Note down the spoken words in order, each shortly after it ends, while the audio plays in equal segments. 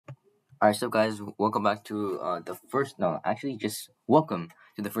Alright, so guys, welcome back to just welcome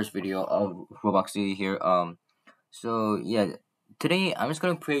to the first video of Roblox Studio here. So yeah, today I'm just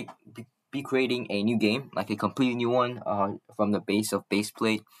gonna be creating a new game, like a completely new one, from the base of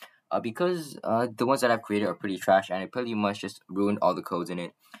baseplate, because the ones that I've created are pretty trash and I pretty much just ruined all the codes in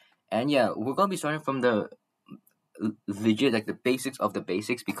it. And yeah, we're gonna be starting from the legit, like the basics of the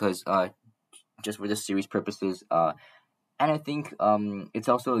basics, because just for this series purposes, and I think it's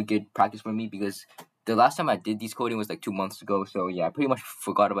also a good practice for me because the last time I did these coding was like 2 months ago. So yeah, I pretty much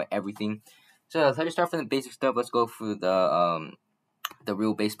forgot about everything. So let's start from the basic stuff. Let's go through the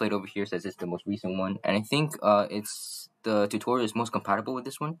real base plate over here. Says it's the most recent one, and I think it's the tutorial is most compatible with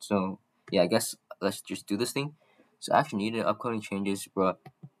this one. So yeah, I guess let's just do this thing. So action needed, upcoming changes, bruh.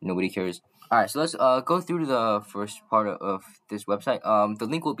 Nobody cares. Alright, so let's go through the first part of this website. The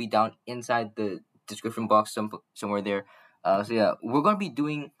link will be down inside the description box somewhere there. So yeah, we're gonna be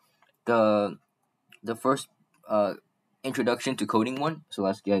doing the first introduction to coding one. So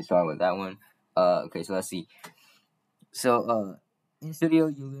let's get started with that one. Okay, so let's see. So in Studio,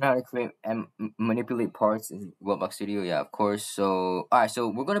 you learn how to create and manipulate parts in Roblox Studio. Yeah, of course. So alright, so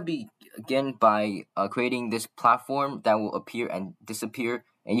we're gonna be again by creating this platform that will appear and disappear,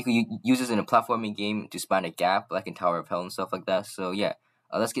 and you can use this in a platforming game to span a gap, like in Tower of Hell and stuff like that. So yeah.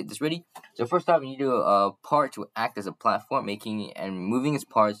 Let's get this ready. So first off, you need a part to act as a platform. Making and moving its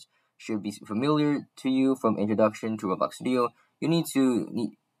parts should be familiar to you from introduction to Roblox Studio. You'll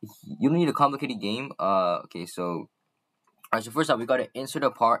need a complicated game. Okay, so alright. So first off, we gotta insert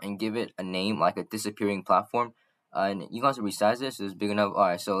a part and give it a name, like a disappearing platform. And you guys to resize this. So it's big enough.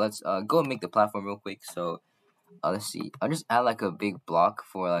 Alright, so let's go and make the platform real quick. So let's see. I'll just add like a big block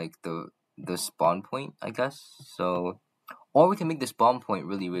for like the spawn point, I guess. So. Or we can make the spawn point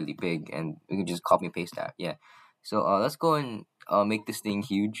really, really big, and we can just copy and paste that. Yeah. So let's go and make this thing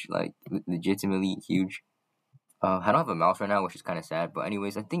huge, like legitimately huge. I don't have a mouse right now, which is kind of sad. But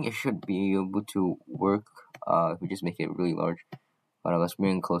anyways, I think it should be able to work. If we just make it really large. Let's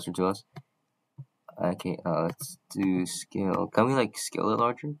bring it closer to us. Okay. Let's do scale. Can we like scale it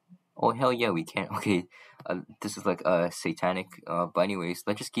larger? Oh hell yeah, we can. Okay. This is like satanic. But anyways,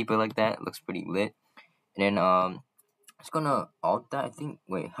 let's just keep it like that. It looks pretty lit. And then it's gonna alt that, I think.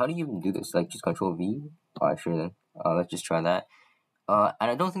 Wait, how do you even do this? Like, just Control V? Alright, sure then. Let's just try that. And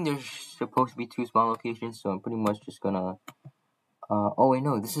I don't think there's supposed to be two spawn locations, so I'm pretty much just gonna. Oh wait,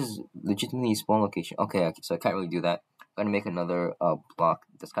 no, this is legitimately a spawn location. Okay, so I can't really do that. I'm gonna make another block.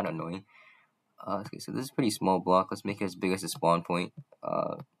 That's kind of annoying. Okay, so this is a pretty small block. Let's make it as big as the spawn point.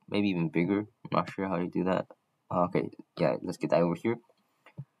 Maybe even bigger. I'm not sure how to do that. Okay, yeah, let's get that over here.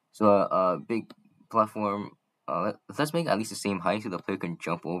 So big platform. Let's make it at least the same height so the player can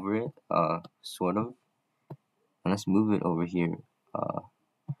jump over it, sort of. And let's move it over here.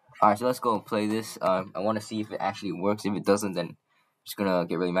 Alright, so let's go and play this. I want to see if it actually works. If it doesn't, then I'm just gonna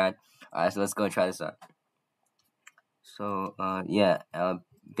get really mad. Alright, so let's go and try this out. So, yeah,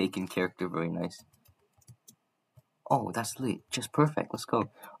 bacon character, very nice. Oh, that's lit. Just perfect. Let's go.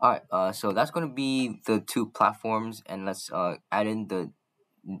 Alright, so that's gonna be the two platforms, and let's add in the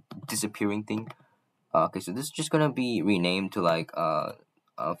disappearing thing. Okay, so this is just gonna be renamed to like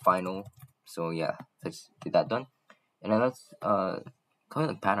final. So yeah, let's get that done, and then let's kind of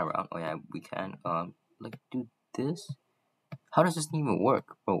like pan around. Oh yeah, we can like do this. How does this even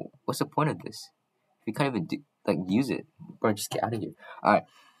work, bro? What's the point of this? We can't even use it, bro. Just get out of here. All right.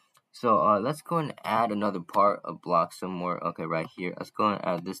 So let's go and add another part of block somewhere. Okay, right here. Let's go and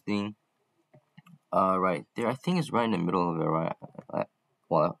add this thing. Right there. I think it's right in the middle of it, right?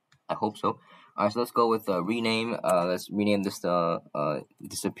 Well, I hope so. Alright, so let's go with rename. Let's rename this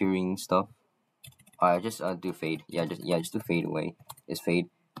disappearing stuff. Alright, just do fade. Just do fade away. It's fade.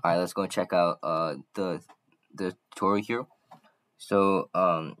 Alright, let's go and check out the tutorial here. So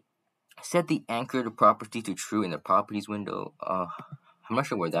set the anchored property to true in the properties window. I'm not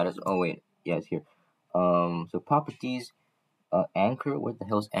sure where that is. Oh wait, yeah, it's here. So properties, anchor. What the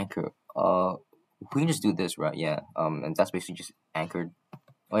hell's anchor? We can just do this, right? Yeah. And that's basically just anchored.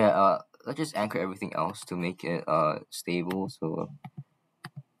 Oh yeah. Let's just anchor everything else to make it stable. So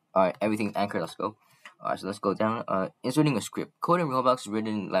alright, everything's anchored. Let's go. Alright, so let's go down. Inserting a script. Code in Roblox is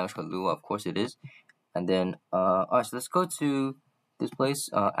written in language called Lua. Of course it is. And then alright, so let's go to this place.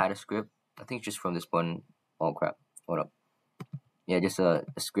 Add a script. I think it's just from this button. Oh crap. Hold up. Yeah, just a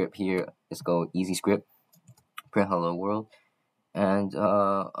script here. Let's go easy script. Print hello world. And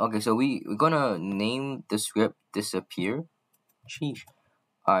okay, so we're gonna name the script disappear. Sheesh.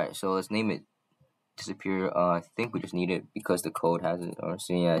 Alright, so let's name it disappear. I think we just need it because the code has it. Or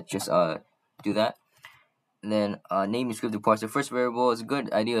so yeah, just do that. And then name your scripted parts. The first variable is a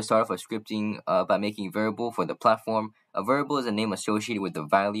good idea to start off with scripting by making a variable for the platform. A variable is a name associated with the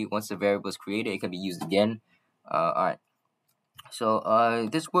value. Once the variable is created, it can be used again. Alright. So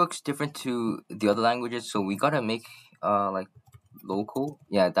this works different to the other languages. So we gotta make like local.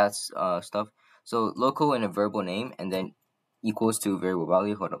 Yeah, that's stuff. So local and a variable name, and then equals to variable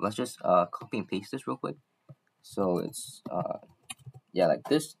value. Hold up. Let's just copy and paste this real quick. So it's yeah, like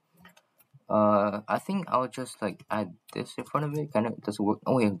this. I think I'll just like add this in front of it. Kind of doesn't work.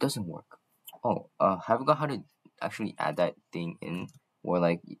 Oh, yeah, it doesn't work. Oh, I forgot how to actually add that thing in, or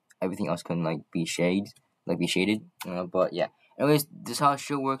like everything else can like be shaded. But yeah. Anyways, this is how it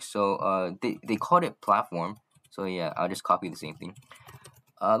should work. So they called it platform. So yeah, I'll just copy the same thing.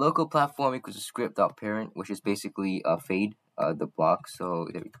 Local platform equals a script dot parent, which is basically fade the block. So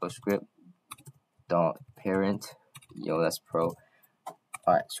there we go. Script dot parent. Yo, that's pro.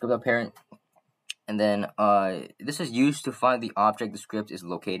 Alright, script dot parent. And then this is used to find the object the script is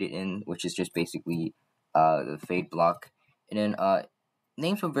located in, which is just basically the fade block. And then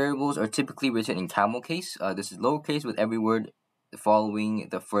names for variables are typically written in camel case. This is lowercase with every word following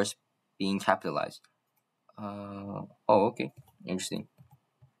the first being capitalized. Oh, okay, interesting.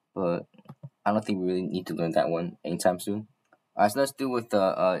 But I don't think we really need to learn that one anytime soon. Alright, so let's do with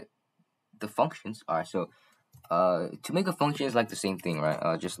the functions. Alright, so to make a function is like the same thing,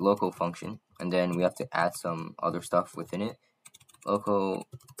 right? Just local function, and then we have to add some other stuff within it. Local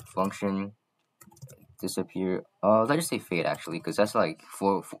function disappear. Let's just say fade actually, because that's like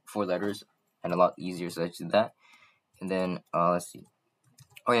four letters and a lot easier. So let's do that. And then let's see.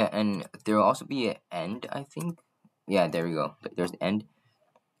 Oh yeah, and there will also be an end, I think. Yeah, there we go. There's the end.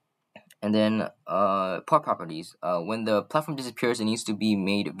 And then part properties. When the platform disappears, it needs to be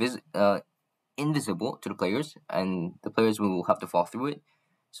made invisible to the players, and the players will have to fall through it.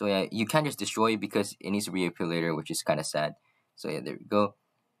 So yeah, you can't just destroy it because it needs to reappear later, which is kind of sad. So yeah, there we go.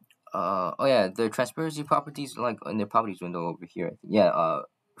 Oh yeah, the transparency properties, like in the properties window over here. Yeah,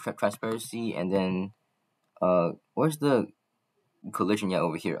 transparency, and then where's the collision? Yeah,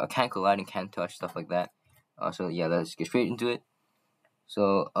 over here. Can't collide and can't touch, stuff like that. So yeah, let's get straight into it.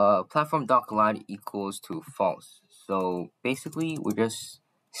 So platform dot collide equals to false. So basically, we're just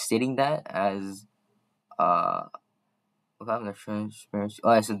stating that as without the transparency.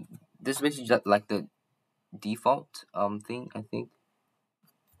 Oh, yeah, so this is basically just like the default thing, I think.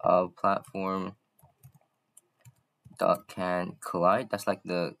 Platform dot can collide. That's like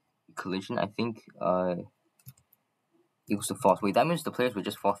the collision, I think. Equals to false. Wait, that means the players would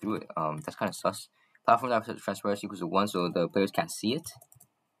just fall through it. That's kind of sus. Platform dot transparency equals to 1, so the players can't see it.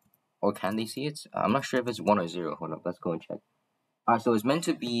 Or can they see it? I'm not sure if it's 1 or 0. Hold up, let's go and check. Alright, so it's meant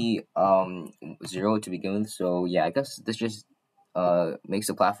to be 0 to begin with. So yeah, I guess this just makes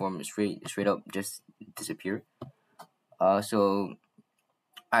the platform straight up just disappear. So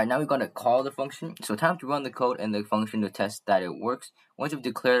alright, now we're gonna call the function. So time to run the code and the function to test that it works. Once you've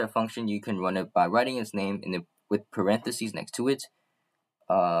declared a function, you can run it by writing its name with parentheses next to it.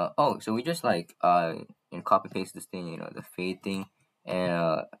 So we just like copy paste this thing, the fade thing,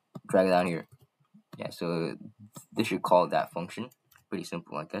 and drag it down here. Yeah, so this should call that function. Pretty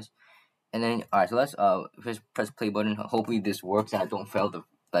simple, I guess. And then alright, so let's press play button. Hopefully this works and I don't fail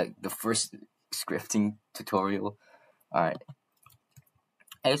the first scripting tutorial. Alright.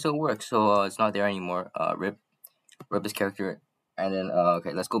 Hey, so it works. So it's not there anymore. Rip this character. And then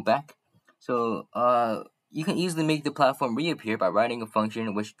okay, let's go back. So you can easily make the platform reappear by writing a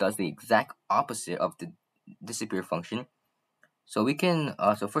function which does the exact opposite of the disappear function. So we can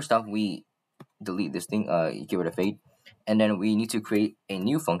so first off we delete this thing, give it a fade, and then we need to create a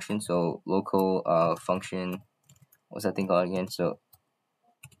new function. So local function, what's that thing called again? So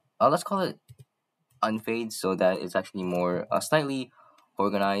let's call it unfade, so that it's actually more slightly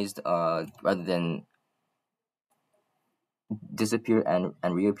organized rather than disappear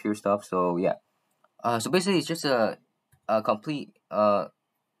and reappear stuff. So yeah, so basically it's just a complete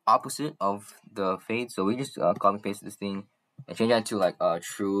opposite of the fade. So we just copy paste this thing and change that to like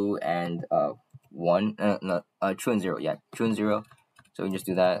true and 1 true and 0. Yeah, true and 0. So we just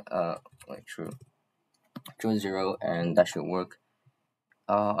do that like true and 0, and that should work.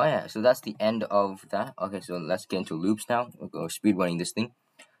 Oh yeah, so that's the end of that. Okay, so let's get into loops now. We'll go speed running this thing.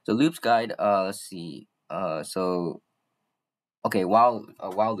 So loops guide, let's see. So okay, while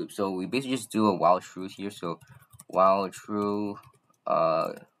loop. So we basically just do a while true here. So while true,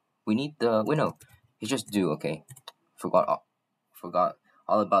 we need the no, it's just do. Okay, forgot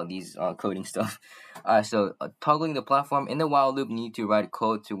all about these coding stuff. So toggling the platform in the while loop, need to write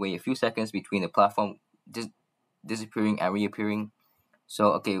code to wait a few seconds between the platform disappearing and reappearing.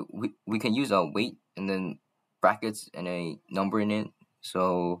 So okay, we can use a wait and then brackets and a number in it.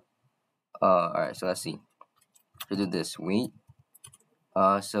 So alright, so let's see. To do this, wait.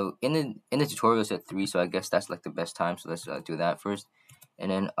 So in the tutorial it's at 3, so I guess that's like the best time. So let's do that first,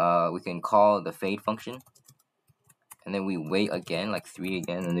 and then we can call the fade function, and then we wait again, like 3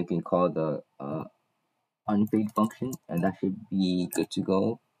 again, and we can call the unfade function, and that should be good to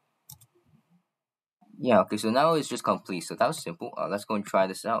go. Yeah, okay, so now it's just complete. So that was simple. Let's go and try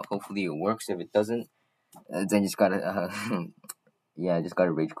this out. Hopefully it works. If it doesn't, then just gotta yeah, just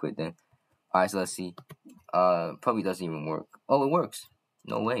gotta rage quit then. Alright, so let's see. Probably doesn't even work. Oh, it works.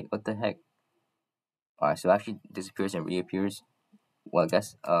 No way. What the heck? Alright, so it actually disappears and reappears. Well, I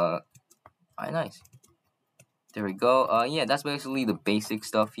guess. Alright, nice. There we go. Yeah, that's basically the basic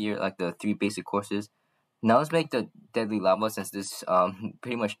stuff here, like the 3 basic courses. Now let's make the deadly lava, since this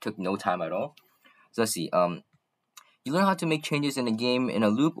pretty much took no time at all. So let's see. You learn how to make changes in a game in a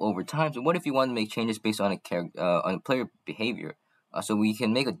loop over time. So what if you want to make changes based on a player behavior? So we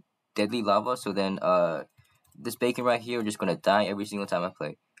can make a deadly lava. So then this bacon right here, just gonna die every single time I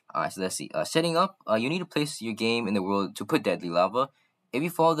play. Alright, so let's see. Setting up. You need to place your game in the world to put deadly lava. If you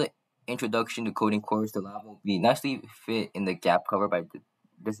follow the introduction to coding course, the lava will be nicely fit in the gap covered by the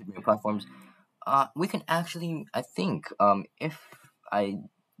disappearing platforms. We can actually, I think, if I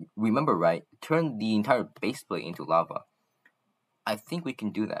remember right, turn the entire base plate into lava. I think we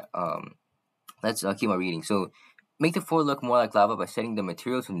can do that. Let's keep on reading. So, make the floor look more like lava by setting the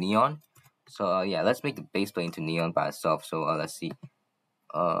material to neon. So, yeah, let's make the base plate into neon by itself. So, let's see.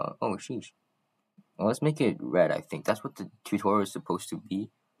 Oh, sheesh. Well, let's make it red, I think. That's what the tutorial is supposed to be.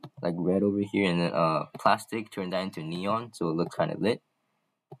 Like red over here, and then plastic, turn that into neon, so it looks kind of lit.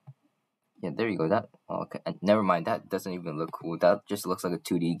 Yeah, there you go. That okay. Never mind. That doesn't even look cool. That just looks like a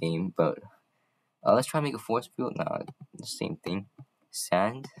 2D game. But let's try and make a force field. Nah, the same thing.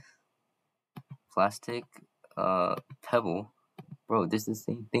 Sand, plastic, pebble. Bro, this is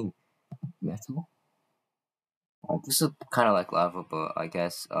the same thing. Metal. This is kind of like lava, but I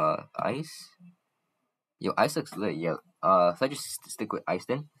guess ice. Yo, ice looks lit. Yeah. So I just stick with ice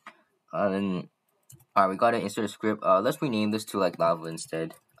then. Then alright, we gotta insert a script. Let's rename this to like lava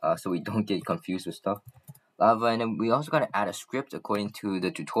instead. So we don't get confused with stuff. Lava, and then we also gotta add a script according to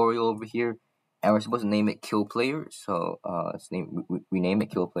the tutorial over here, and we're supposed to name it kill player. So let's rename it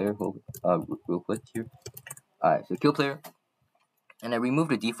kill player real quick here. Alright, so kill player, and then remove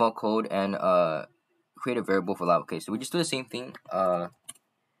the default code and create a variable for lava. Okay, so we just do the same thing.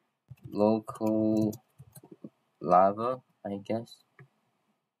 Local lava, I guess.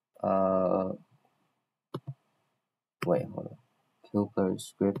 Wait, hold on. Kill player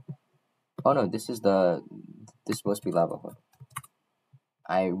script. Oh no, this supposed to be lava.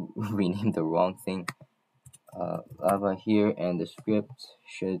 I renamed the wrong thing. Lava here, and the script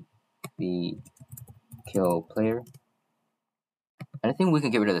should be kill player. And I think we can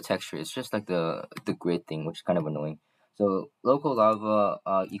get rid of the texture. It's just like the grid thing, which is kind of annoying. So local lava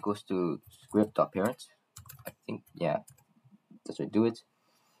equals to script.parent. I think, yeah, that's what do it.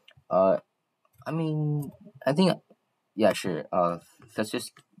 I mean, I think, yeah, sure. Let's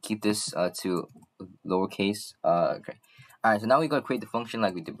just keep this to lowercase. Okay. Alright, so now we gotta create the function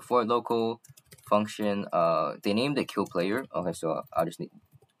like we did before. Local function. They named it kill player. Okay, so I'll just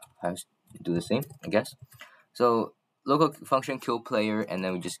do the same, I guess. So local function kill player, and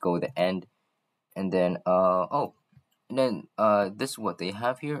then we just go with the end, and then this is what they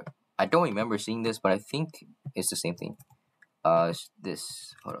have here. I don't remember seeing this, but I think it's the same thing.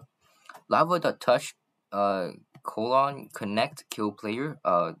 This, hold on. Lava.touch colon connect kill player.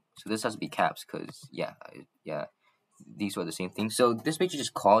 So this has to be caps, because yeah, these are the same thing. So this basically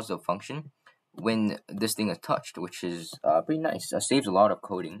just calls the function when this thing is touched, which is pretty nice. Saves a lot of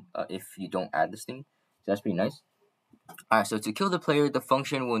coding if you don't add this thing. So that's pretty nice. Alright, so to kill the player, the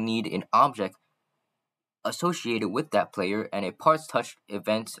function will need an object associated with that player, and a parts touched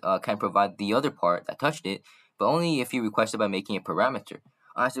event can provide the other part that touched it, but only if you request it by making a parameter.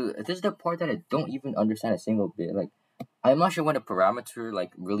 So this is the part that I don't even understand a single bit. Like, I'm not sure what a parameter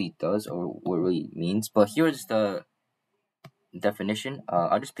like really does or what it really means, but here's the definition.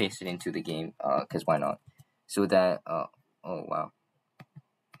 I'll just paste it into the game, cause why not? So that oh wow.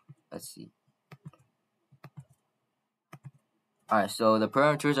 Let's see. Alright, so the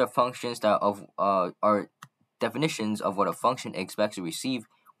parameters are functions that are definitions of what a function expects to receive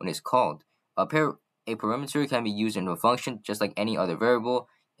when it's called. A parameter can be used in a function just like any other variable,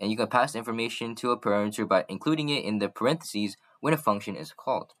 and you can pass information to a parameter by including it in the parentheses when a function is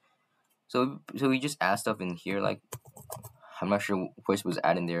called. So we just add stuff in here, like, I'm not sure what was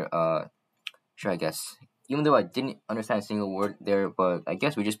added in there. Sure, I guess. Even though I didn't understand a single word there, but I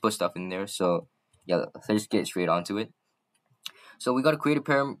guess we just put stuff in there. So yeah, let's just get straight onto it. So we gotta create a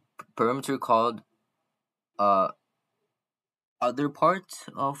parameter called other part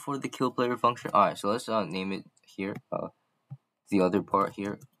for the kill player function. All right, so let's name it here. The other part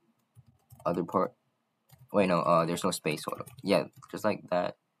here. Other part. Wait, no. There's no space. Hold on. Yeah, just like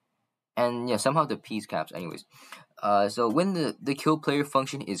that. And yeah, somehow the P's caps. Anyways, so when the kill player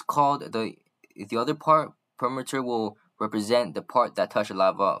function is called, the other part parameter will represent the part that touched the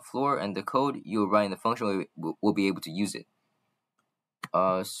lava floor, and the code you'll write in the function will be able to use it.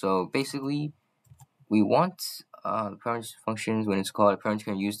 So basically, we want parent functions when it's called. A parent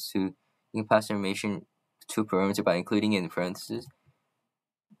can use to you can pass information to a parameter by including it in parentheses.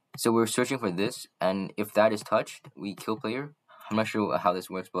 So we're searching for this, and if that is touched, we kill player. I'm not sure how this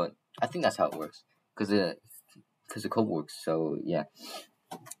works, but I think that's how it works because the code works. So yeah.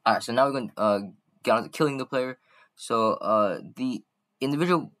 All right. So now we're gonna get on to killing the player. So the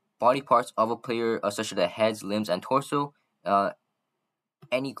individual body parts of a player, such as the heads, limbs, and torso,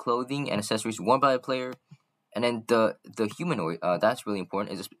 any clothing and accessories worn by the player, and then the humanoid. That's really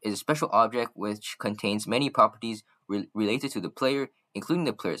important. Is a special object which contains many properties related to the player, including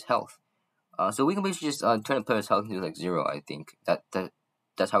the player's health. So we can basically just turn the player's health into like 0. I think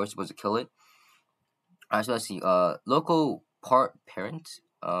that's how we're supposed to kill it. Alright, so let's see. Local part parent.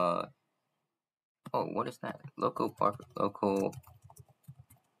 Oh, what is that? Local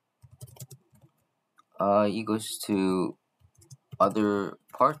equals to other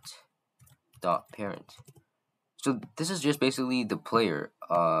part dot parent. So this is just basically the player.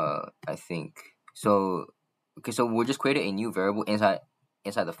 I think so. Okay, so we're just creating a new variable inside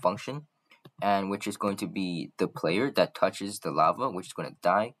the function, and which is going to be the player that touches the lava, which is going to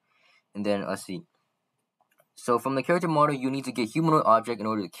die. And then let's see. So from the character model, you need to get humanoid object in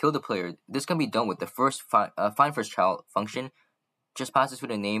order to kill the player. This can be done with the find first child function. Just passes through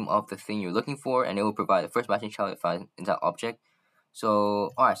the name of the thing you're looking for, and it will provide the first matching child that finds in that object.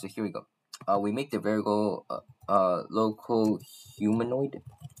 So alright, so here we go. We make the variable local humanoid,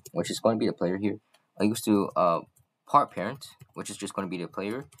 which is going to be the player here. Equals to part parent, which is just going to be the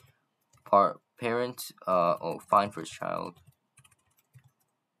player. Part parent. Find first child.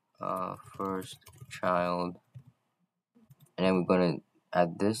 First child. And then we're gonna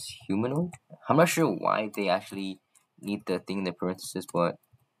add this humanoid. I'm not sure why they actually need the thing in the parentheses, but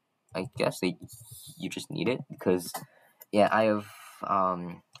I guess you just need it because yeah, I have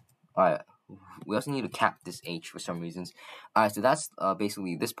alright. We also need to cap this H for some reasons. Alright, so that's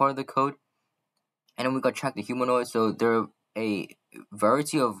basically this part of the code. And then we got track the humanoid. So there are a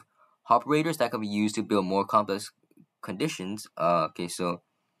variety of operators that can be used to build more complex conditions. Okay, so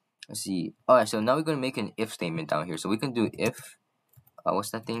let's see. Alright, so now we're gonna make an if statement down here. So we can do if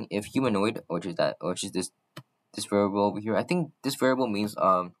what's that thing? If humanoid, which is this variable over here. I think this variable means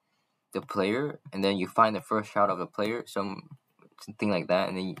the player, and then you find the first child of the player, something like that,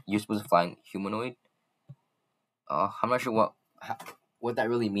 and then you're supposed to find humanoid. I'm not sure what that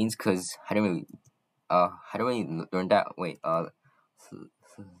really means because I didn't really learn that. Wait,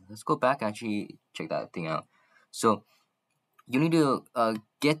 let's go back and actually check that thing out. So you need to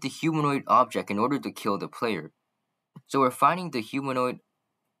get the humanoid object in order to kill the player. So we're finding the humanoid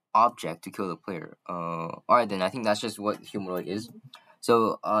object to kill the player. Alright then, I think that's just what humanoid is.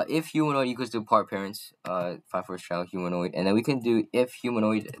 So if humanoid equals to part parents, find first child humanoid, and then we can do if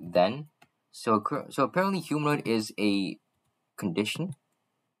humanoid then. So apparently humanoid is a condition.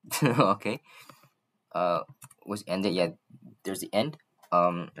 Okay. Was ended? Yeah, there's the end.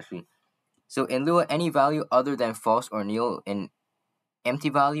 Actually, so in lieu of any value other than false or nil, an empty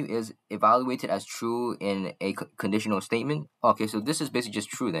value is evaluated as true in a conditional statement. Okay, so this is basically just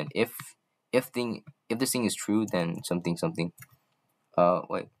true then. If this thing is true, then something.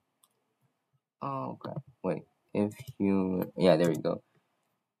 Wait. Oh crap. Wait. If you there we go.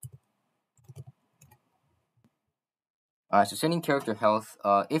 Alright, so setting character health.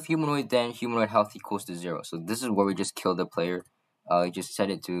 If humanoid, then humanoid health equals to 0. So this is where we just kill the player. You just set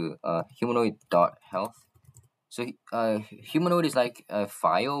it to humanoid dot health. So humanoid is like a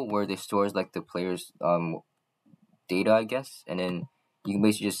file where they stores like the player's data, I guess, and then you can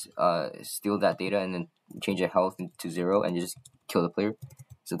basically just steal that data and then change the health to 0 and you just kill the player.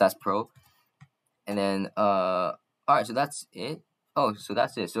 So that's pro. And then alright, so that's it. Oh, so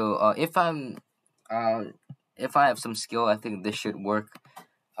that's it. So if I have some skill, I think this should work.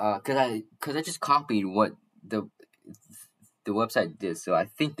 Cause I just copied what the website did, so I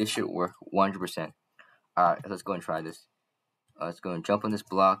think this should work 100%. Alright, let's go and try this. Let's go and jump on this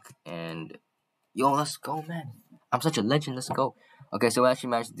block and let's go, man. I'm such a legend. Let's go. Okay, so I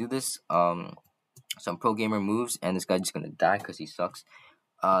actually managed to do this. Some pro gamer moves, and this guy's just gonna die because he sucks.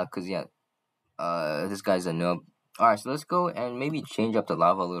 This guy's a noob. Alright, so let's go and maybe change up the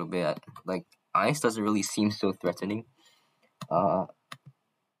lava a little bit. Like, ice doesn't really seem so threatening. I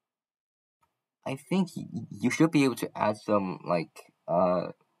think you should be able to add some, like,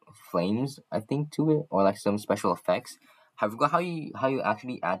 flames, I think, to it, or like some special effects. I forgot how you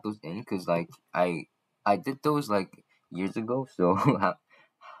actually add those in, because like I did those like years ago, so I'm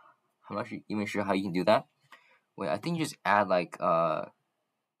not even sure how you can do that. Wait, I think you just add like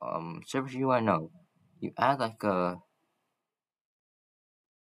service UI. No, you add like a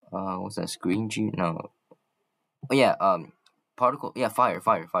what's that, screen G? No, oh yeah, particle. Yeah, fire.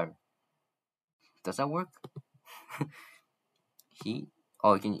 Does that work? Heat.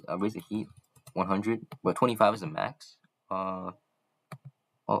 Oh, you can raise the heat 100, but 25 is the max.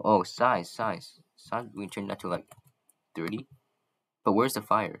 Size. We can turn that to like 30. But where's the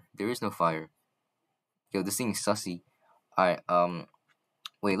fire? There is no fire. Yo, this thing is sussy. Alright,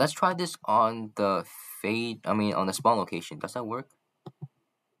 wait, let's try this on the on the spawn location. Does that work?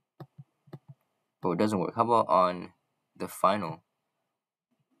 Oh, it doesn't work. How about on the final?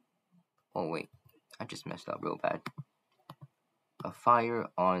 Oh, wait. I just messed up real bad. A fire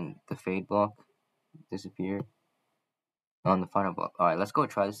on the fade block. Disappeared. On the final block. Alright, let's go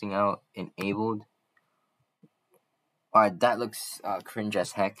try this thing out. Enabled. Alright, that looks cringe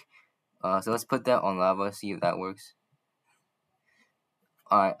as heck. So let's put that on lava, see if that works.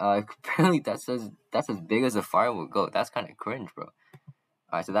 Alright, apparently that's as big as a fire will go. That's kind of cringe, bro.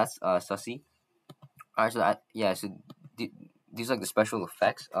 Alright, so that's sussy. Alright, so these are like the special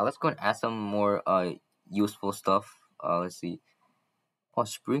effects. Let's go and add some more useful stuff. Let's see. Oh,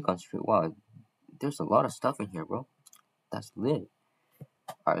 spring concentrate. Wow, there's a lot of stuff in here, bro. That's lit.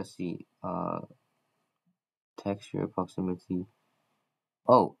 Alright, let's see. Texture, proximity.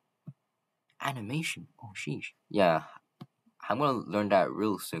 Oh, animation. Oh, sheesh. Yeah, I'm gonna learn that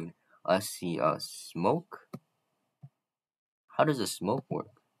real soon. Let's see. Smoke. How does the smoke work?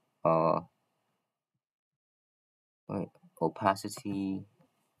 Wait, opacity,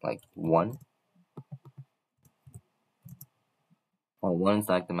 like 1. Oh, 1 is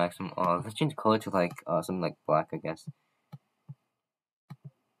like the maximum. Let's change color to like something like black, I guess.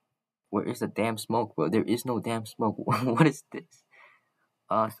 Where is the damn smoke, bro? There is no damn smoke. What is this?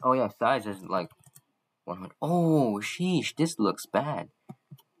 Oh yeah, size is like 100. Oh, sheesh, this looks bad.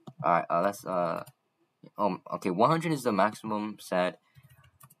 Alright, let's okay, 100 is the maximum set.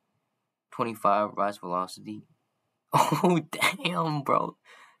 25 rise velocity. Oh damn, bro,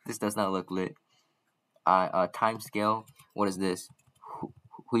 this does not look lit. Time scale. What is this?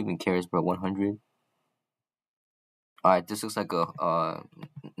 Who even cares, bro? 100. Alright, this looks like a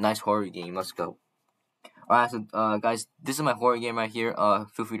nice horror game. Let's go. Alright, so guys, this is my horror game right here.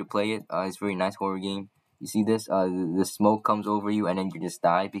 Feel free to play it. It's a very nice horror game. You see this? The smoke comes over you and then you just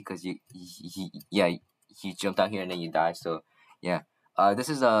die because you jumped out here and then you die. So yeah, this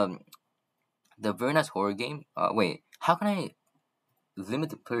is the very nice horror game. Wait, how can I limit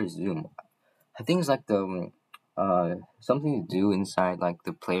the player's zoom? I think it's like the something to do inside like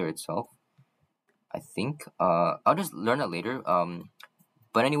the player itself. I think I'll just learn that later.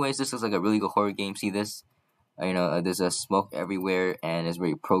 But anyways, this is like a really good horror game. See this? There's a smoke everywhere, and it's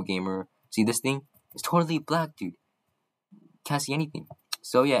very pro gamer. See this thing? It's totally black, dude. Can't see anything.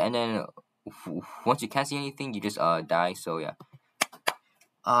 So yeah, and then once you can't see anything, you just die. So yeah.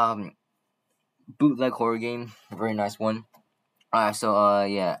 Bootleg horror game, very nice one. Alright, so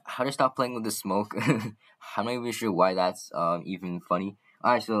yeah, how to stop playing with the smoke? I'm not even sure why that's even funny.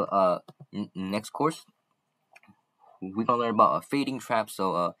 Alright, so next course, we're gonna learn about a fading trap.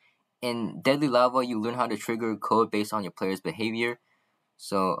 So in Deadly Lava, you learn how to trigger code based on your player's behavior.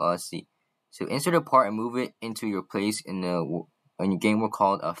 So let's see. So insert a part and move it into your place in your game world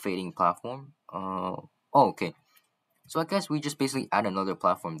called a fading platform. Okay. So I guess we just basically add another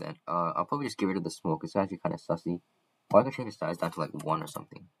platform then. I'll probably just get rid of the smoke. It's actually kind of sussy. Or I can change the size down to like 1 or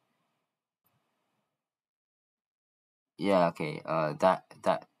something. Yeah, okay.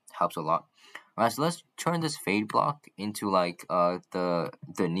 That helps a lot. Alright, so let's turn this fade block into like the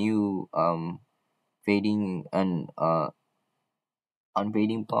new fading and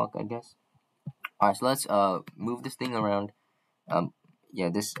unfading block, I guess. Alright, so let's move this thing around. Yeah,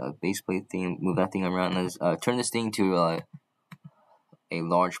 this base plate thing, move that thing around. Let's turn this thing to a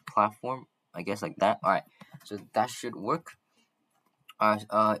large platform, I guess, like that. Alright, so that should work.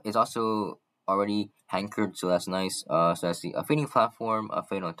 It's also already anchored, so that's nice. So that's the fading platform,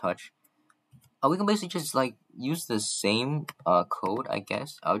 fade on touch. We can basically just like use the same code, I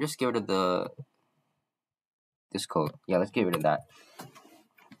guess. I'll just get rid of this code. Yeah, let's get rid of that.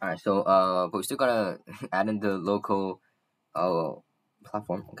 Alright, so but we still gotta add in the local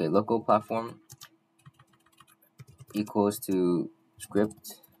platform. Okay, local platform equals to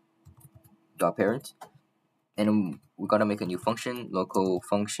script dot parent, and we're gonna make a new function. Local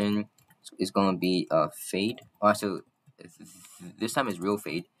function is gonna be fade. So this time is real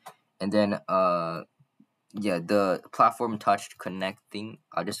fade, and then yeah, the platform touch connecting.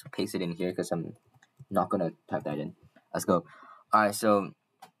 I'll just paste it in here because I'm not gonna type that in. Let's go. Alright, so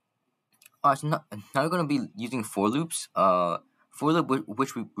now we're gonna be using for loops. For loop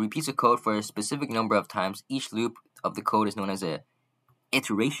which repeats a code for a specific number of times. Each loop of the code is known as a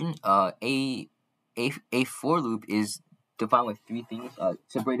iteration. A for loop is defined with three things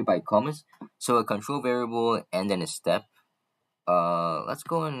separated by commas. So a control variable and then a step. Let's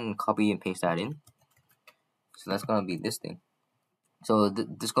go and copy and paste that in. So that's gonna be this thing. So this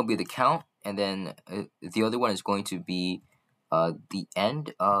is gonna be the count, and then the other one is going to be the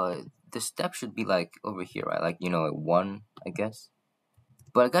end. The step should be like over here, right? Like, like 1, I guess.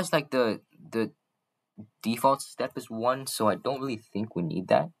 But I guess like the default step is 1, so I don't really think we need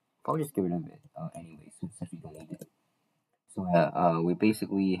that. Probably just get rid of it anyway, since we don't need it. So we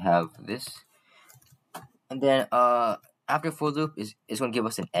basically have this, and then after for loop is gonna give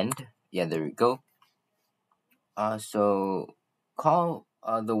us an end. Yeah, there we go. So call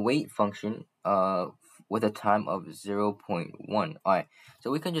the wait function with a time of 0.1. Alright,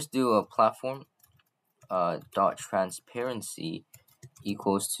 so we can just do a platform dot transparency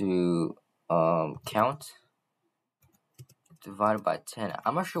equals to count divided by 10.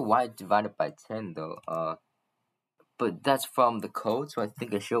 I'm not sure why divided by 10 though. But that's from the code, so I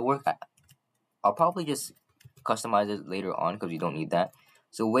think it should work. I'll probably just customize it later on because we don't need that.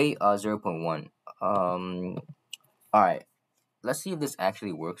 So wait 0.1. Alright, let's see if this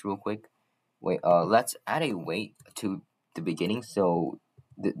actually works real quick. Wait, let's add a wait to the beginning so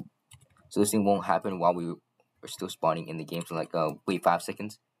this thing won't happen while we are still spawning in the game. So like wait 5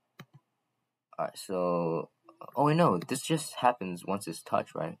 seconds. Alright, so oh wait, no, this just happens once it's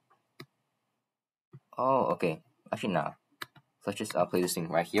touched, right? Oh, okay. Actually, nah. So let's just play this thing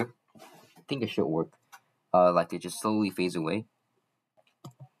right here. I think it should work. Like it just slowly fades away.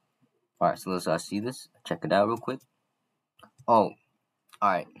 Alright, so let's see this. Check it out real quick. Oh,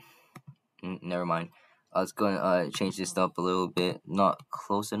 alright. Never mind. Let's go and change this up a little bit. Not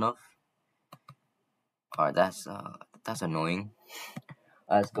close enough. Alright, that's annoying.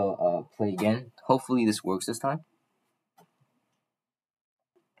 Let's go play again. Hopefully this works this time.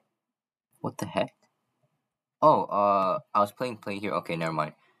 What the heck? Oh, I was playing play here. Okay, never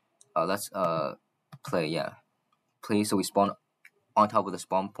mind. Let's play, yeah. Play so we spawn on top of the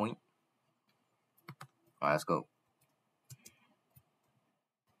spawn point. Alright, let's go.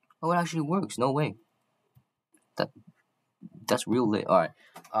 Oh, it actually works. No way. That's real lit. Alright.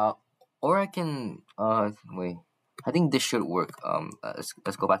 Or I can wait. I think this should work.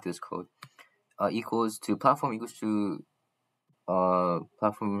 Let's go back to this code. Equals to platform equals to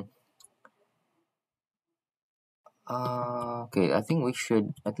platform. Okay. I think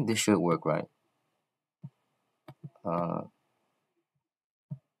this should work, right?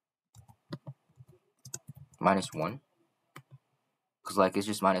 -1. Cause like it's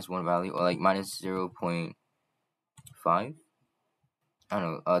just -1 value, or like -0.5. I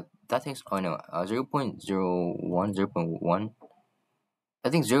don't know. That takes 0.01, 0.1. I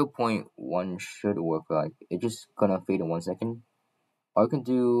think 0.1 should work. Like it's just gonna fade in 1 second. Or I can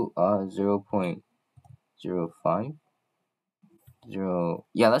do 0.05.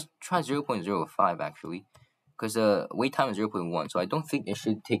 Yeah, let's try 0.05 actually, because the wait time is 0.1, so I don't think it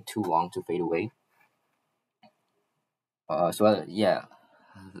should take too long to fade away. Yeah,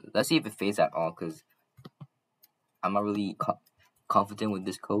 let's see if it fades at all, because I'm not really confident with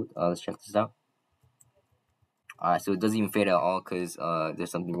this code. Let's check this out. Alright, so it doesn't even fade at all because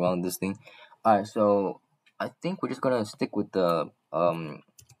there's something wrong with this thing. Alright, so I think we're just gonna stick with the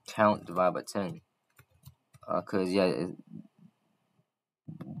count divided by 10. Cause yeah,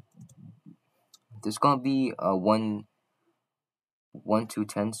 there's gonna be 1 to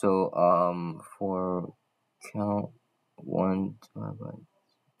 10. So for count 1 divided by.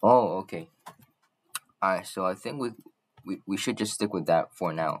 Oh, okay. Alright, so I think we should just stick with that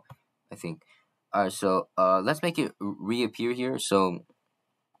for now. I think. Alright, so let's make it reappear here. So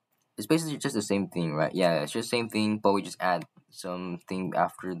it's basically just the same thing, right? Yeah, it's just the same thing, but we just add something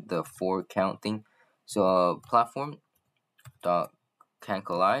after the for count thing. So platform dot can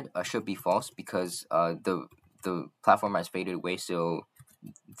collide should be false because the platform has faded away, so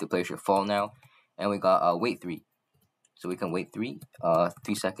the player should fall now. And we got wait 3, so we can wait 3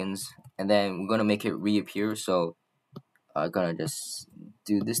 seconds, and then we're gonna make it reappear. So I'm gonna just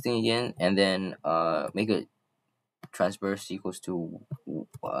do this thing again, and then make it transparency equals to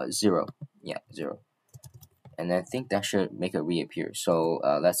 0. Yeah, 0. And I think that should make it reappear. So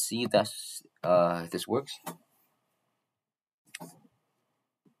let's see if that's if this works.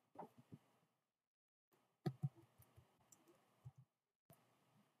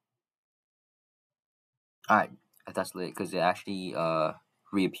 Alright, that's lit because it actually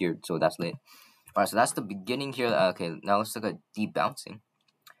reappeared, so that's lit. Alright, so that's the beginning here. Okay, now let's look at debouncing.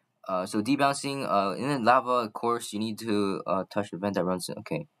 So debouncing, in the lava course, you need to touch the vent that runs it.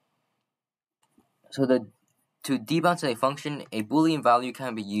 Okay. So to debounce a function, a Boolean value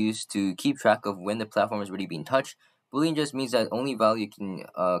can be used to keep track of when the platform is already being touched. Boolean just means that only value can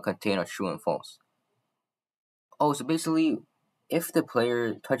contain a true and false. Oh, so basically, if the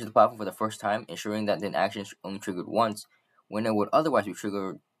player touches the platform for the first time, ensuring that the action is only triggered once, when it would otherwise be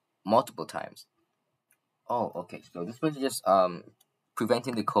triggered multiple times. Oh, okay. So this was just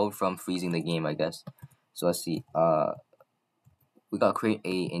preventing the code from freezing the game, I guess. So let's see. We gotta create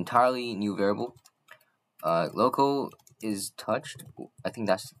a entirely new variable. Local is touched. I think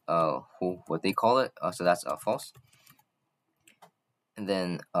that's what they call it. So that's false. And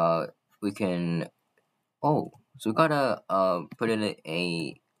then we can so we gotta put in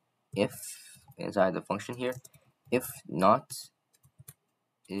a if inside the function here. If not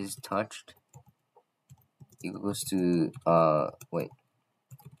is touched equals to so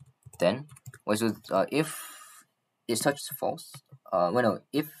if is touched is false.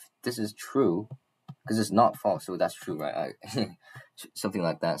 If this is true, because it's not false, so that's true, right? Something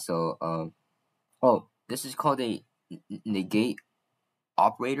like that. So this is called a negate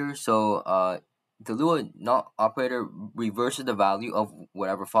operator. So the Lua not operator reverses the value of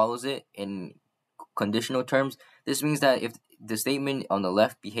whatever follows it in conditional terms. This means that if the statement on the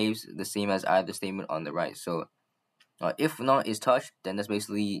left behaves the same as either statement on the right, so if not is touched, then that's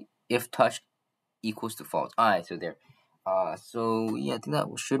basically if touched equals to false. Alright, so there. So yeah, I think that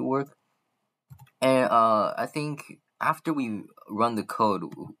should work. And I think after we run the code,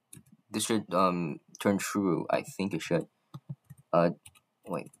 this should turn true. I think it should.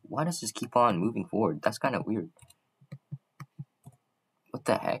 Wait, why does this keep on moving forward? That's kind of weird. What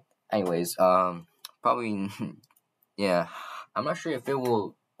the heck? Anyways, probably yeah. I'm not sure if it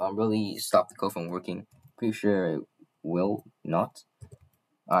will really stop the code from working. Pretty sure it will not.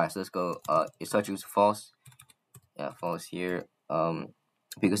 Alright, so let's go. It's touch equals false. Yeah, false here.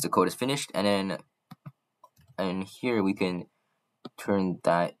 Because the code is finished, and here we can turn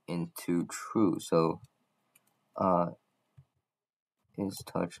that into true. So is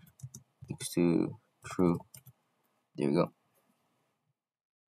touch equals to true. There we go.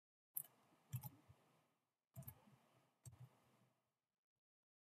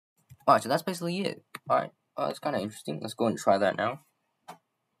 Alright, so that's basically it. Alright, it's kind of interesting. Let's go and try that now.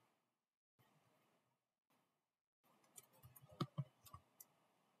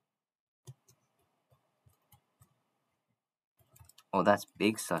 Oh, that's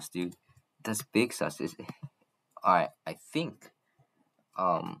big sus, dude. That's big sus. Alright, I think.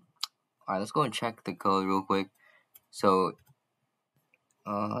 Alright, let's go and check the code real quick. So,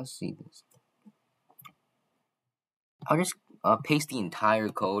 let's see this. I'll just paste the entire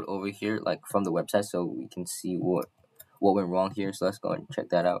code over here, like from the website, so we can see what went wrong here. So let's go and check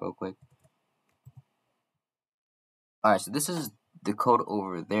that out real quick. Alright, so this is the code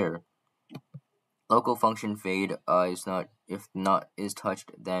over there. Local function fade is not, if not is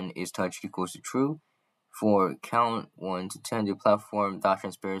touched, then is touched equals to true. For count 1 to 10, the platform dot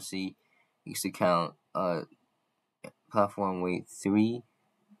transparency equals to count platform weight 3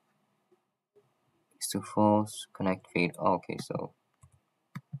 is to false, connect fade. Oh, okay, so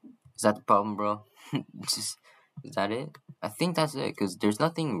is that the problem, bro? Is that it? I think that's it, because there's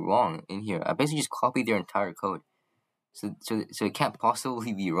nothing wrong in here. I basically just copied their entire code. So it can't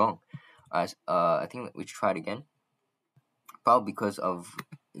possibly be wrong. Alright, I think we should try it again. Probably because of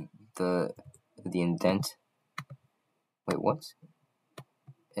the indent. Wait, what?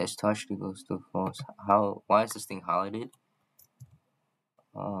 Is touched equals to false. Why is this thing highlighted?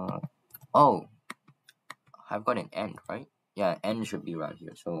 Oh, I've got an end, right? Yeah, end should be around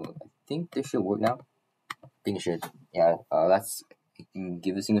here. So I think this should work now. I think it should. Yeah, let's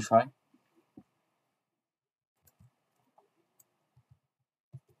give this thing a try.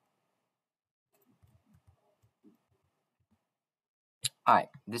 Alright,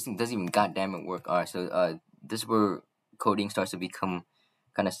 this thing doesn't even goddamn it work. Alright, so this is where coding starts to become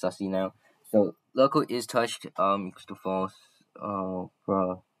kind of sussy now. So local is touched equals to false. Oh,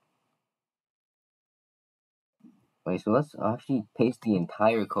 bro. Wait, so let's actually paste the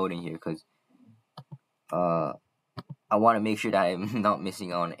entire code in here, because I want to make sure that I'm not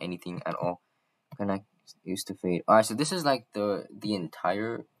missing on anything at all. Connect Used to fade. Alright, so this is like the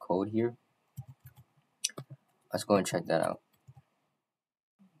entire code here. Let's go and check that out.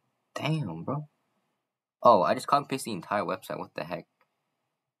 Damn, bro. Oh, I just copy paste the entire website. What the heck?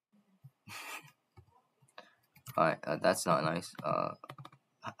 Alright, that's not nice.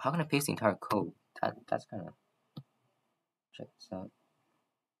 How can I paste the entire code? That's kind of. Check this out.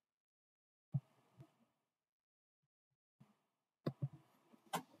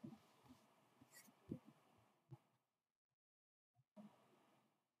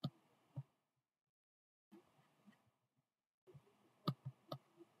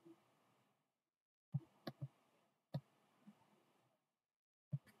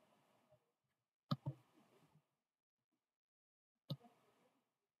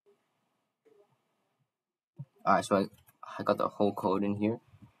 Alright, so I got the whole code in here.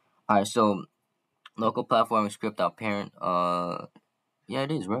 Alright, so local platform script out parent. Yeah,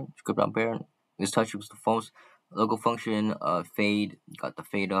 it is right. Script out parent. This touch equals to false. Local function fade. Got the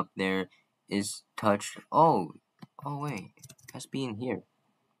fade up there. Is touch. Oh wait, has be in here.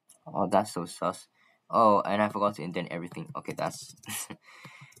 Oh, that's so sus. Oh, and I forgot to indent everything. Okay, that's.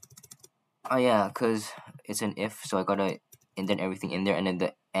 Oh yeah, cause it's an if, so I gotta indent everything in there, and then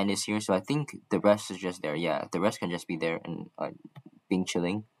the end is here. So I think the rest is just there. Yeah, the rest can just be there and being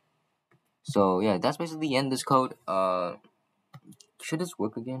chilling. So yeah, that's basically the end of this code. Should this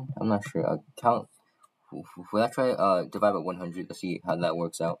work again? I'm not sure. Count. Will I try divide by 100? Let's see how that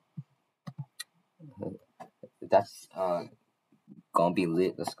works out. That's gonna be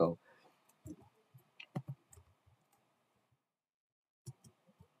lit. Let's go.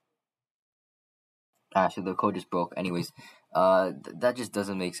 So the code just broke. Anyways, that just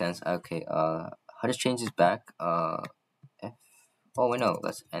doesn't make sense. Okay. How does change this back? F. Oh wait, no.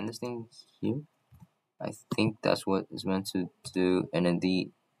 Let's end this thing here. I think that's what it's meant to do, and then the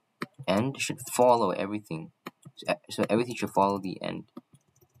end should follow everything. So everything should follow the end.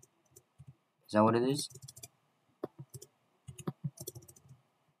 Is that what it is?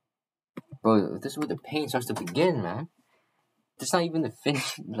 Bro, this is where the pain starts to begin, man. This is not even the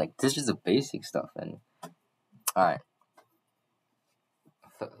finish. Like, this is the basic stuff, and alright.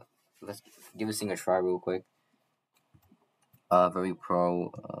 Let's give this thing a try real quick. Very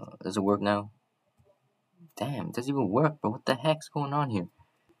pro. Does it work now? Damn, it doesn't even work, bro. What the heck's going on here?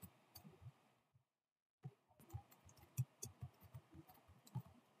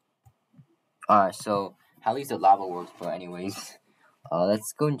 Alright, so at least the lava works, but anyways.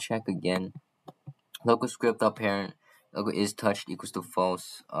 Let's go and check again. Local script up parent. Local is touched equals to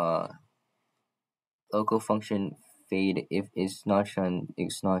false. Local function fade if it's not shown.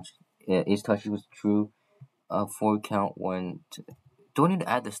 It's not. Is touched equals true. For count one. Don't need to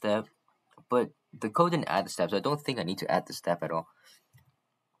add the step, but the code didn't add the step, so I don't think I need to add the step at all.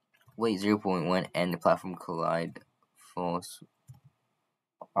 Wait, 0.1 and the platform collide. False.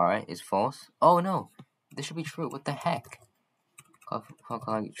 Alright, it's false. Oh no, this should be true. What the heck?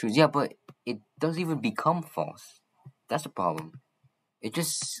 True. Yeah, but it doesn't even become false. That's the problem. It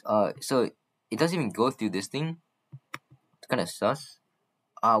just so it doesn't even go through this thing. It's kind of sus.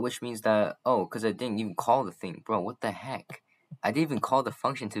 Which means that because I didn't even call the thing, bro. What the heck? I didn't even call the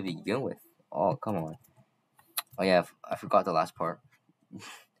function to begin with. Oh come on. Oh yeah, I forgot the last part.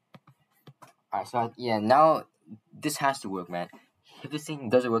 Alright, so yeah, now this has to work, man. If this thing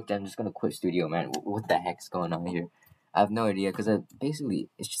doesn't work, then I'm just gonna quit Studio, man. What the heck's going on here? I have no idea, because basically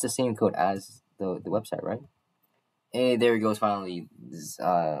it's just the same code as the website, right? Hey, there it goes. Finally, this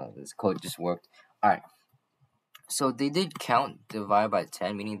code just worked. All right. So they did count divided by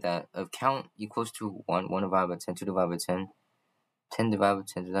 10, meaning that count equals to 1, 1 divided by 10, 2 divided by 10, 10 divided by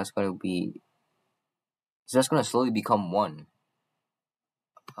 10. So that's gonna be. So that's gonna slowly become 1.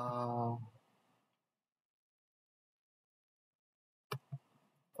 Oh,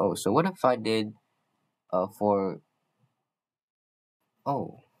 so what if I did for.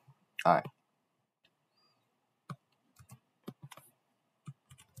 Oh, all right.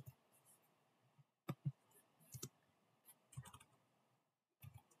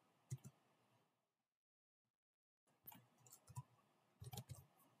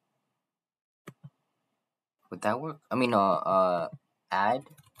 Would that work? I mean, add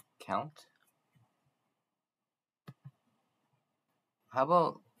count. How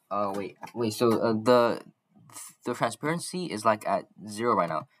about wait. So the transparency is like at 0 right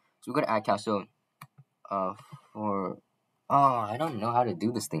now. So we're gonna add count. So for I don't know how to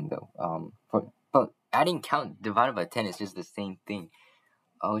do this thing though. But adding count divided by 10 is just the same thing.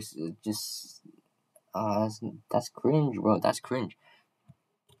 Oh, it's just that's cringe, bro. That's cringe.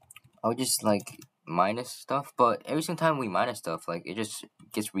 I would just like minus stuff, but every single time we minus stuff, like it just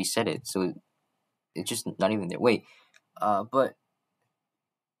gets resetted. So it's just not even there. Wait, but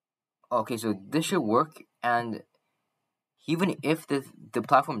okay, so this should work, and even if the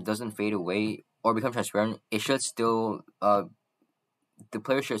platform doesn't fade away or become transparent, it should still the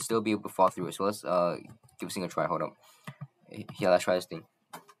player should still be able to fall through it. So let's give this thing a try. Hold on. Yeah, let's try this thing.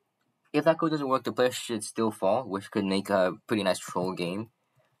 If that code doesn't work, the player should still fall, which could make a pretty nice troll game.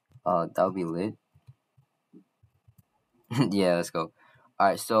 That would be lit. Yeah, let's go.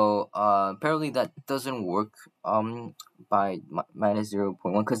 Alright, so apparently that doesn't work by minus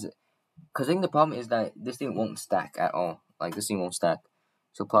 0.1 because I think the problem is that this thing won't stack at all. Like this thing won't stack.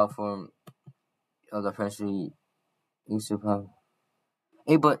 So platform the friendly used to have.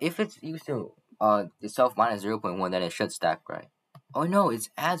 Hey, but if it's used to itself minus 0.1, then it should stack, right? Oh no, it's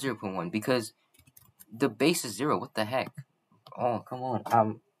at 0.1 because the base is 0. What the heck? Oh come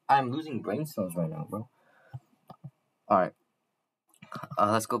on, I'm losing brain cells right now, bro. All right,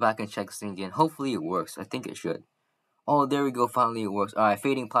 let's go back and check this thing again. Hopefully it works. I think it should. Oh, there we go. Finally, it works. All right,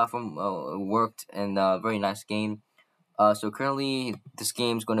 fading platform worked, and very nice game. So currently this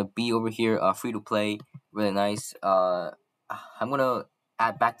game's gonna be over here, free to play, really nice. I'm gonna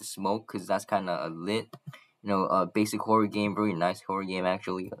add back the smoke because that's kind of lit. You know, basic horror game, very nice horror game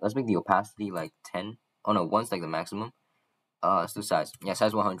actually. Let's make the opacity like 10. Oh no, 1's like the maximum. Let's do size. Yeah,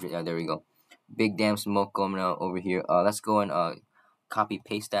 size 100. Yeah, there we go. Big damn smoke going on over here. Let's go and copy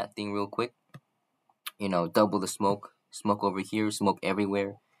paste that thing real quick. You know, double the smoke. Smoke over here, smoke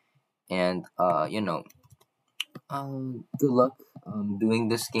everywhere, and you know, good luck doing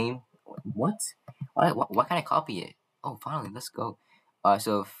this game. What? Why can't I copy it? Oh, finally, let's go.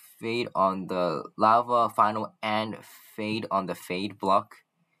 So fade on the lava final and fade on the fade block.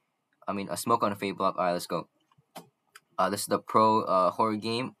 I mean, a smoke on the fade block. All right, let's go. This is the pro horror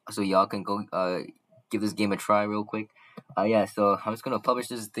game, so y'all can go give this game a try real quick. Yeah, so I'm just gonna publish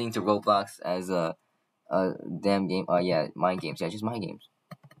this thing to Roblox as a damn game. Yeah, my games. Yeah, just my games.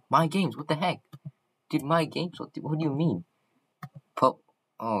 My games. What the heck, dude? My games. What do you mean?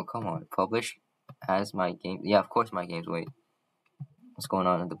 Oh, come on. Publish as my game. Yeah, of course my games. Wait, what's going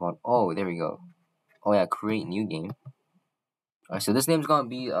on at the bottom? Oh, there we go. Oh yeah, create new game. Alright, so this name's gonna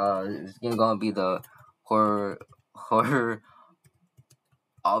be this game gonna be the horror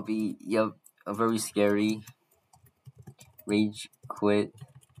obby. Yep, a very scary. Rage quit.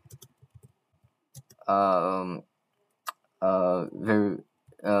 Um. Very.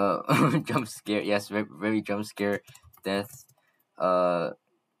 Jump scare. Yes, very jump scare. Death. Alright.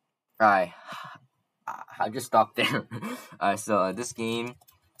 I just stopped there. Alright, so this game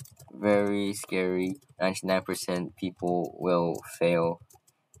very scary. 99% people will fail.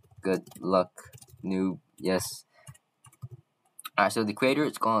 Good luck, noob. Yes. Alright, so the creator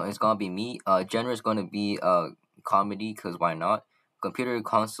is gonna be me. Genre is gonna be comedy, cause why not? Computer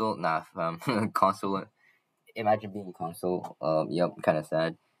console, nah, console. Imagine being a console. Yep, kind of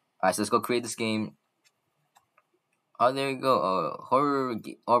sad. Alright, so let's go create this game. Oh, there you go. Horror,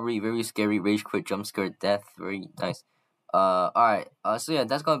 Aubrey, very scary, rage quit, jump scare, death, very nice. Alright. So yeah,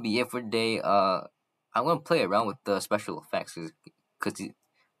 that's gonna be it for today. I'm gonna play around with the special effects, cause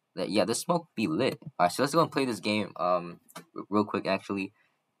yeah, the smoke be lit. Alright, so let's go and play this game. Real quick, actually,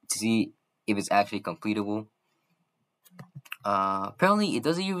 to see if it's actually completable. Apparently it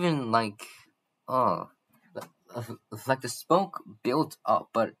doesn't even like, oh, like the smoke built up,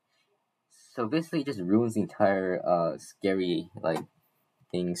 but so basically it just ruins the entire scary like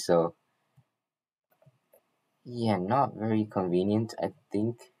thing. So yeah, not very convenient, I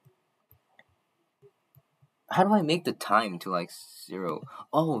think. How do I make the time to like 0?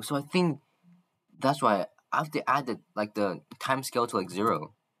 Oh, so I think that's why I have to add the time scale to like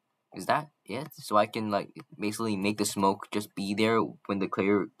 0. Is that it? So I can like basically make the smoke just be there when the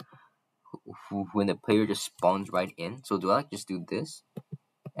player just spawns right in. So do I like just do this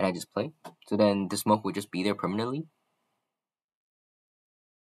and I just play? So then the smoke would just be there permanently.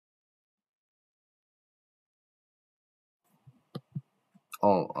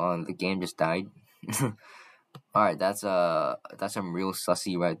 Oh, the game just died. All right, that's some real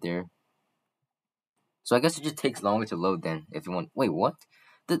sussy right there. So I guess it just takes longer to load then if you want. Wait, what?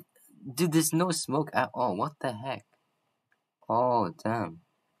 Dude, there's no smoke at all. What the heck? Oh, damn.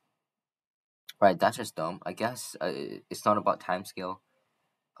 Right, that's just dumb. I guess it's not about time scale.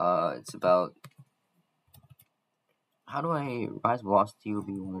 It's about how do I rise velocity will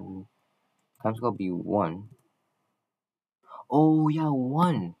be 1, time scale be 1. Oh yeah,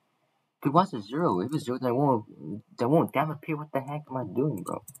 1. Dude, what's a 0? If it's 0, then won't damn appear. What the heck am I doing,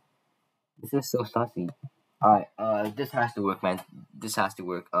 bro? This is so sussy. Alright, this has to work, man. This has to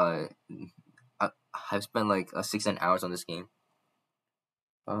work. I've spent like 6 hours on this game.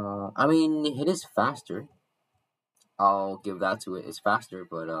 I mean, it is faster. I'll give that to it. It's faster,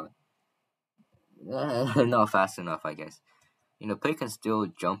 but not fast enough, I guess. Player can still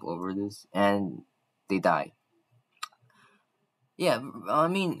jump over this, and they die. Yeah,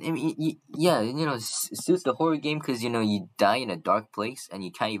 yeah, it suits the horror game because you die in a dark place and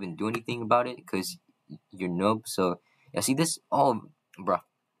you can't even do anything about it because you're noob. So yeah, see this? Oh, bruh.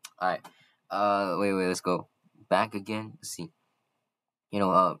 All right. Wait. Let's go back again. Let's see.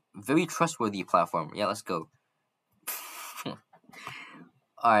 Very trustworthy platform. Yeah, let's go. All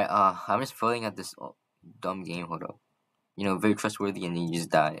right. I'm just filling at this dumb game. Hold up. Very trustworthy, and then you just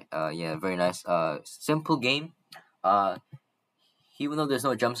die. Yeah, very nice. Simple game. Uh, even though there's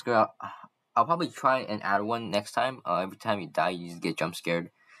no jump scare, I'll probably try and add one next time. Every time you die, you just get jump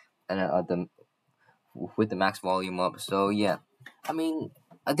scared, and the with the max volume up. So yeah, I mean,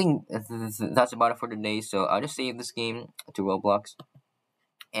 I think that's about it for today. So I'll just save this game to Roblox,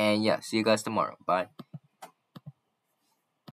 and yeah, see you guys tomorrow. Bye.